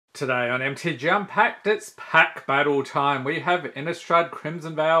Today on MTG Unpacked, it's pack battle time. We have Innistrad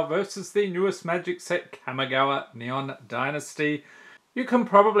Crimson Vow versus the newest Magic set Kamigawa Neon Dynasty. You can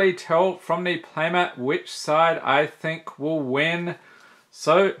probably tell from the playmat which side I think will win.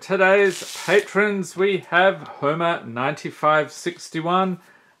 So today's patrons, we have Homer9561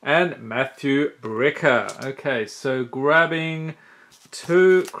 and Matthew Bricker. Okay, so grabbing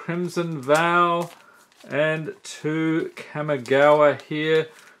 2 Crimson Vow and 2 Kamigawa here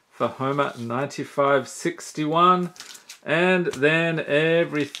for Homer9561, and then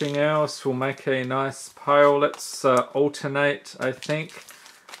everything else will make a nice pile. Let's alternate, I think,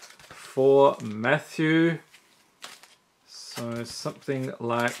 for Matthew. So something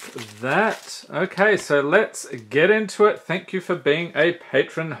like that. Okay, so let's get into it. Thank you for being a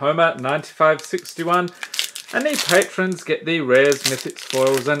patron, Homer9561. And the patrons get the rares, mythics,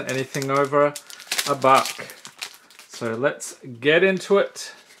 foils, and anything over $1. So let's get into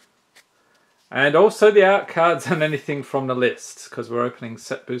it. And also the art cards and anything from the list, because we're opening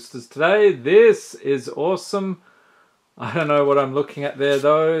set boosters today. This is awesome. I don't know what I'm looking at there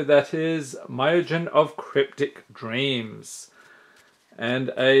though. That is Myojin of Cryptic Dreams.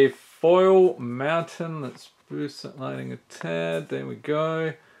 And a foil mountain. Let's boost that lighting a tad. There we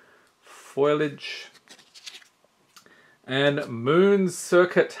go. Foliage. And Moon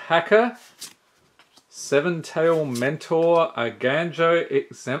Circuit Hacker. Seven-Tail Mentor, a Ganjo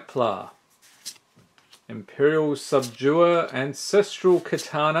Exemplar. Imperial Subduer, Ancestral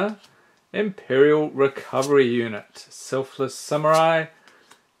Katana, Imperial Recovery Unit, Selfless Samurai,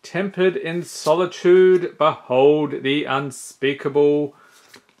 Tempered in Solitude, Behold the Unspeakable.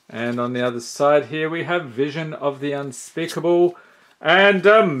 And on the other side here we have Vision of the Unspeakable, and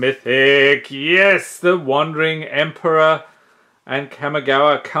a mythic, yes, the Wandering Emperor. And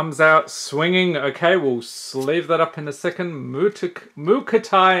Kamigawa comes out swinging. Okay, we'll sleeve that up in a second.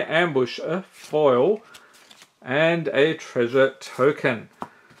 Mukatai Ambusher, foil, and a treasure token.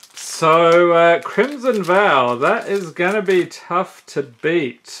 So, Crimson Vow, that is going to be tough to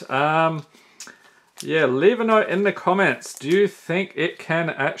beat. Yeah, leave a note in the comments. Do you think it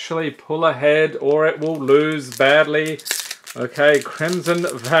can actually pull ahead or it will lose badly? Okay, Crimson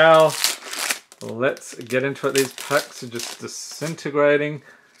Vow. Let's get into it. These packs are just disintegrating.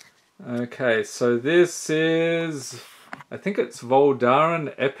 Okay, so this is, I think it's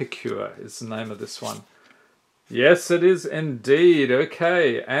Voldaren Epicure is the name of this one. Yes, it is indeed.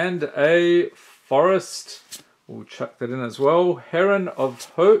 Okay, and a Forest. We'll chuck that in as well. Heron of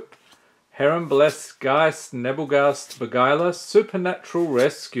Hope. Heron Blessed Geist, Nebelgast Beguiler, Supernatural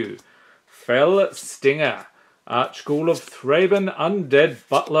Rescue. Fell Stinger. Archghoul of Thraben, Undead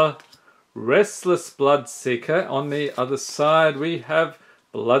Butler. Restless Bloodseeker. On the other side we have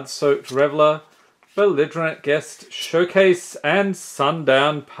Blood-Soaked Reveler, Belligerent Guest, Showcase, and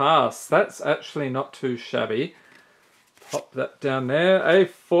Sundown Pass. That's actually not too shabby. Pop that down there. A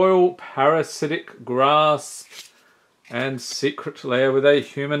foil Parasitic Grasp and Secret Lair with a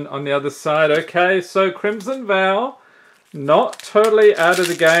human on the other side. Okay, so Crimson Vow, not totally out of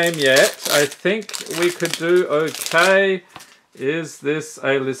the game yet. I think we could do okay. Is this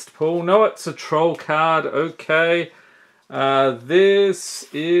a list pull? No, it's a troll card. Okay. This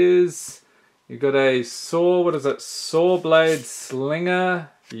is... You got a saw. What is it? Sawblade Slinger.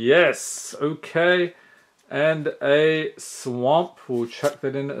 Yes. Okay. And a Swamp. We'll chuck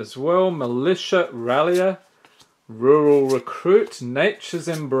that in as well. Militia Rallier. Rural Recruit. Nature's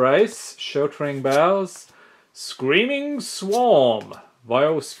Embrace. Sheltering Boughs. Screaming Swarm.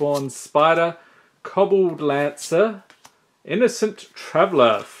 Vilespawn Spider. Cobbled Lancer. Innocent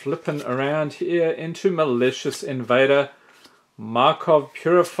Traveller, flipping around here into Malicious Invader, Markov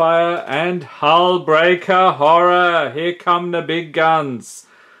Purifier, and Hullbreaker Horror. Here come the big guns.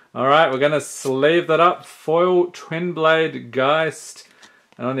 Alright, we're going to sleeve that up. Foil Twinblade Geist.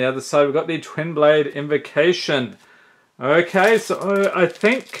 And on the other side we've got the Twinblade Invocation. Okay, so I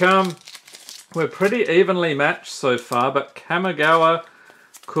think we're pretty evenly matched so far, but Kamigawa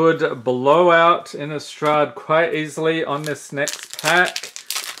could blow out Innistrad quite easily on this next pack.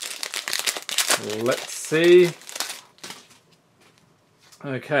 Let's see.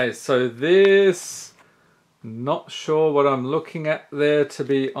 Okay, so this, not sure what I'm looking at there, to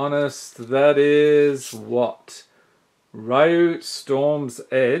be honest. That is what? Ryu Storm's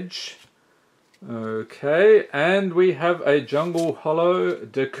Edge. Okay, and we have a Jungle Hollow,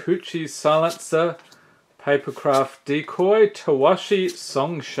 Dakuchi Silencer, Papercraft Decoy, Tawashi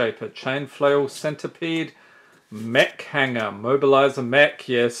Songshaper, Chainflail Centipede, Mech Hanger, Mobilizer Mech,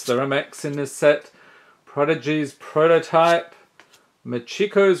 yes, there are mechs in this set, Prodigy's Prototype,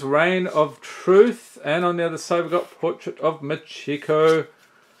 Machiko's Reign of Truth, and on the other side we've got Portrait of Machiko,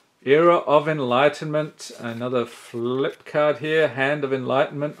 Era of Enlightenment, another flip card here, Hand of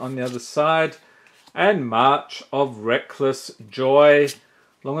Enlightenment on the other side, and March of Reckless Joy,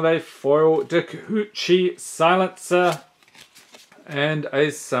 along with a foil Dekuchi Silencer, and a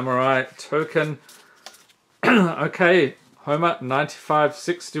Samurai token. Okay, Homer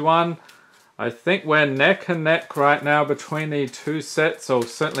 9561. I think we're neck and neck right now between the two sets. I'll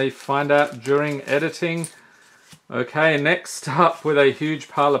certainly find out during editing. Okay, next up with a huge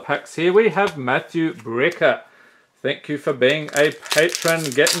pile of packs here, we have Matthew Brecker. Thank you for being a patron,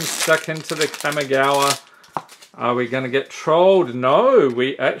 getting stuck into the Kamigawa. Are we going to get trolled? No,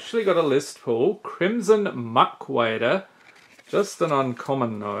 we actually got a list pull. Crimson Muckwader, just an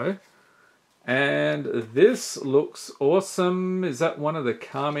uncommon no. And this looks awesome. Is that one of the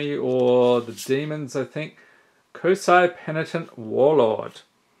Kami or the demons, I think? Kosai Penitent Warlord.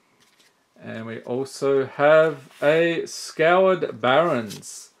 And we also have a Scoured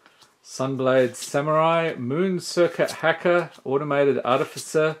Barons, Sunblade Samurai, Moon Circuit Hacker, Automated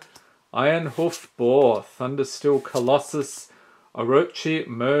Artificer, Iron Hoof Boar, Thundersteel Colossus, Orochi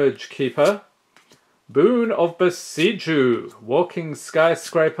Merge Keeper, Boon of Besiju, Walking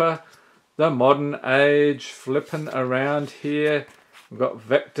Skyscraper, the Modern Age, flipping around here. We've got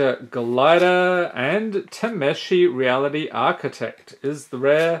Vector Glider and Tameshi Reality Architect is the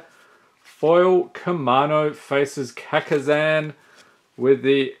rare. Foil Kamano faces Kakazan with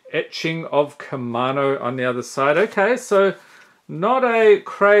the etching of Kamano on the other side. Okay, so not a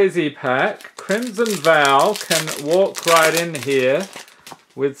crazy pack. Crimson Vow can walk right in here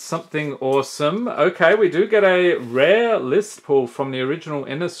with something awesome. Okay, we do get a rare list pull from the original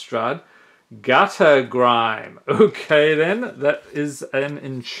Innistrad. Gutter Grime. Okay then, that is an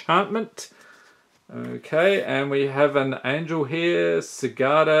enchantment. Okay, and we have an angel here.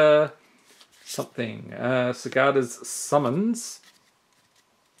 Sagada something. Sagada's Summons.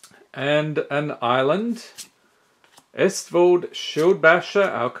 And an island. Estvald Shieldbasher,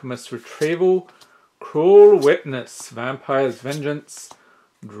 Alchemist Retrieval. Cruel Witness, Vampire's Vengeance.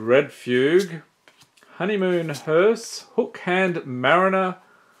 Dreadfugue. Honeymoon Hearse. Hookhand Mariner.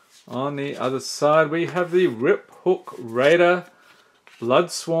 On the other side we have the Rip Hook Raider.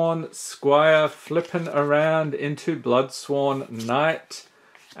 Bloodsworn Squire flipping around into Bloodsworn Knight.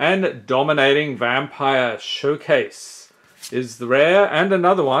 And Dominating Vampire Showcase is the rare. And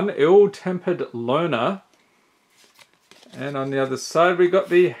another one, Ill-Tempered Loner. And on the other side we got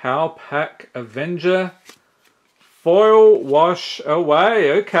the Howpack Avenger. Foil Wash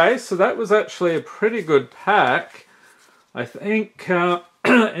Away. Okay, so that was actually a pretty good pack. I think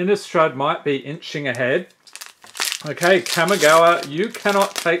Innistrad might be inching ahead. Okay, Kamigawa, you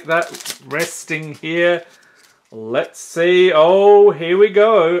cannot take that resting here. Let's see. Oh, here we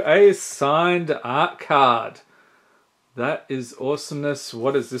go. A signed art card. That is awesomeness.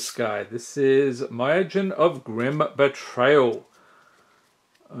 What is this guy? This is Myojin of Grim Betrayal.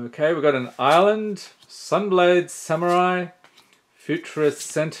 Okay, we've got an island. Sunblade Samurai. Futurist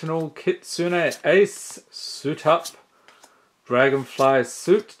Sentinel. Kitsune Ace. Suit Up. Dragonfly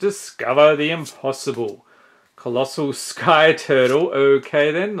Suit. Discover the Impossible. Colossal Sky Turtle.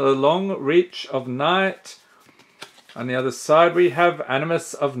 Okay then. The Long Reach of Night. On the other side we have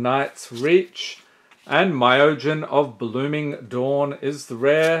Animus of Night's Reach. And Myojin of Blooming Dawn is the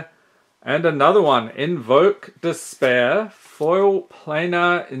rare. And another one. Invoke Despair. Foil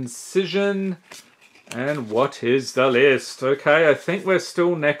Planar Incision. And what is the list? Okay, I think we're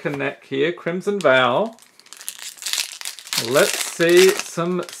still neck and neck here. Crimson Vow. Let's see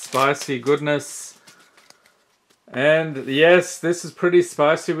some spicy goodness. And yes, this is pretty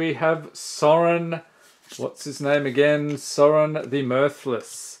spicy. We have Soren. What's his name again? Soren the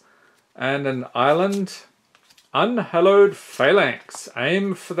Mirthless. And an island. Unhallowed Phalanx.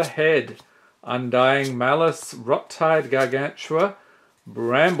 Aim for the Head. Undying Malice. Rottide Gargantua.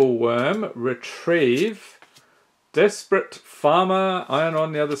 Brambleworm. Retrieve. Desperate Farmer. Iron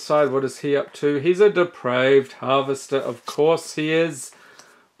on the other side. What is he up to? He's a depraved harvester. Of course he is.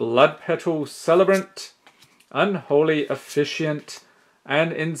 Blood Petal Celebrant. Unholy Officiant.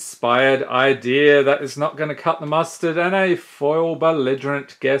 And Inspired Idea. That is not going to cut the mustard. And a Foil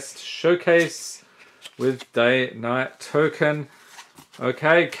Belligerent Guest Showcase with Day-Night Token.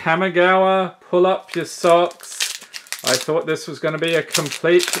 Okay, Kamigawa, pull up your socks. I thought this was going to be a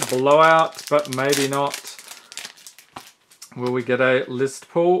complete blowout, but maybe not. Will we get a list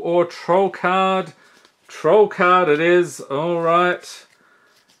pull or troll card? Troll card it is. All right.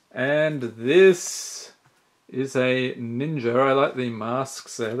 And this is a ninja. I like the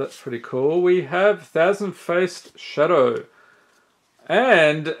masks there. That's pretty cool. We have Thousand-Faced Shadow.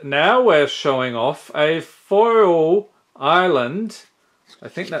 And now we're showing off a foil island I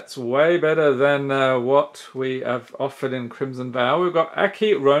think that's way better than what we have offered in Crimson Vow. We've got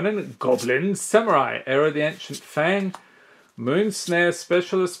Aki Ronin, Goblin Samurai, Era of the Ancient Fang, Moon Snare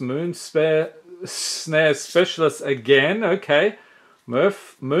Specialist, Snare Specialist again, okay.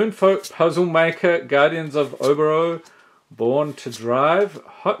 Moonfolk Puzzle Maker, Guardians of Oboro, Born to Drive,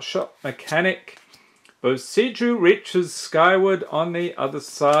 Hotshot Mechanic, Bosiju reaches skyward. On the other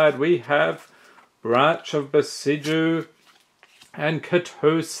side we have Branch of Bosiju, and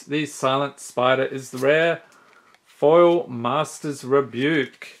Katos the Silent Spider is the rare. Foil Master's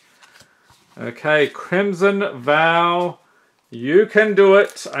Rebuke. Okay, Crimson Vow. You can do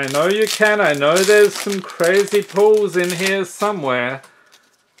it. I know you can. I know there's some crazy pulls in here somewhere.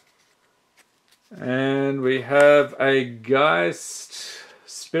 And we have a Geist,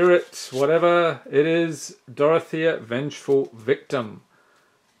 Spirit, whatever it is, Dorothea, Vengeful Victim.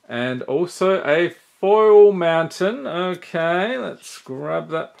 And also a Foil Mountain. Okay, let's grab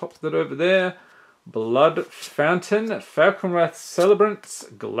that, pop that over there. Blood Fountain, Falconwrath Celebrants,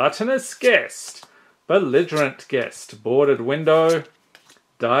 Gluttonous Guest, Belligerent Guest, Boarded Window,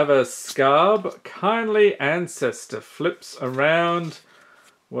 Diver Scarb, Kindly Ancestor, flips around.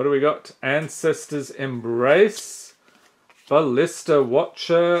 What do we got? Ancestor's Embrace, Ballista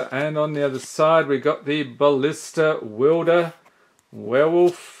Watcher, and on the other side we got the Ballista Wielder,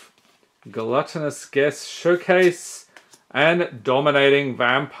 Werewolf, Gluttonous Guest Showcase, and Dominating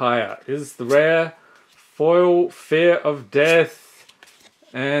Vampire is the rare. Foil Fear of Death,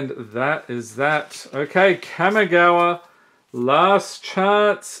 and that is that. Okay, Kamigawa, last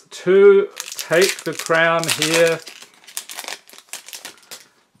chance to take the crown here.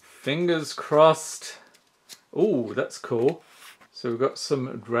 Fingers crossed. Ooh, that's cool. So we've got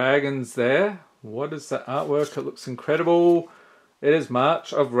some dragons there. What is that artwork? It looks incredible. It is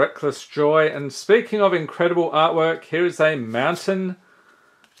March of Reckless Joy. And speaking of incredible artwork, here is a mountain.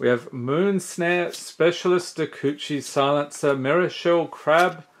 We have Moon Snare Specialist, Dakuchi Silencer, Mirror Shell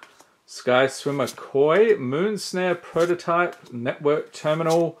Crab, Sky Swimmer Koi, Moon Snare Prototype, Network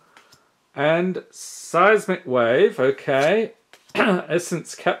Terminal, and Seismic Wave. Okay.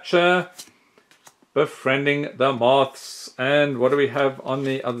 Essence Capture, Befriending the Moths. And what do we have on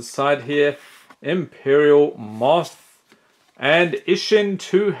the other side here? Imperial Moth. And Ishin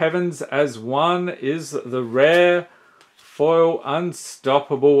Two Heavens as One is the rare. Foil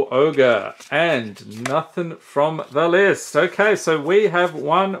Unstoppable Ogre. And nothing from the list. Okay, so we have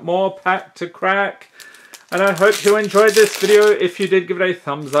one more pack to crack. And I hope you enjoyed this video. If you did, give it a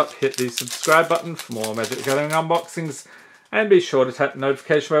thumbs up. Hit the subscribe button for more Magic the Gathering unboxings. And be sure to tap the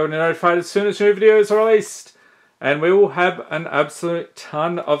notification bell when you're notified as soon as new videos are released. And we will have an absolute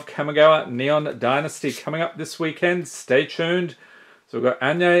ton of Kamigawa Neon Dynasty coming up this weekend. Stay tuned. So we've got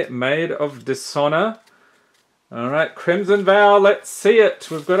Anya, Maid of Dishonor. Alright, Crimson Vow, let's see it.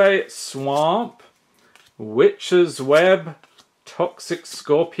 We've got a Swamp, Witch's Web, Toxic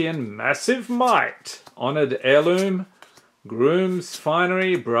Scorpion, Massive Might, Honored Heirloom, Groom's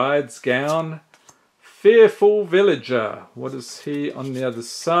Finery, Bride's Gown, Fearful Villager. What is he on the other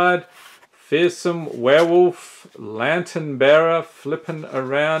side? Fearsome Werewolf, Lantern Bearer, flipping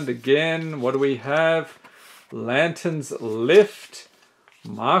around again. What do we have? Lantern's Lift,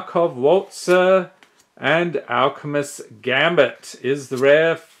 Markov Waltzer, and Alchemist's Gambit is the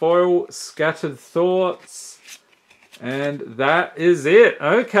rare. Foil Scattered Thoughts. And that is it.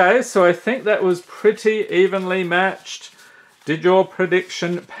 Okay, so I think that was pretty evenly matched. Did your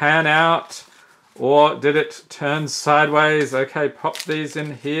prediction pan out? Or did it turn sideways? Okay, pop these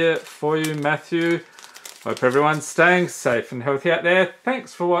in here for you, Matthew. Hope everyone's staying safe and healthy out there.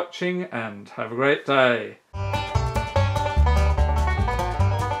 Thanks for watching and have a great day.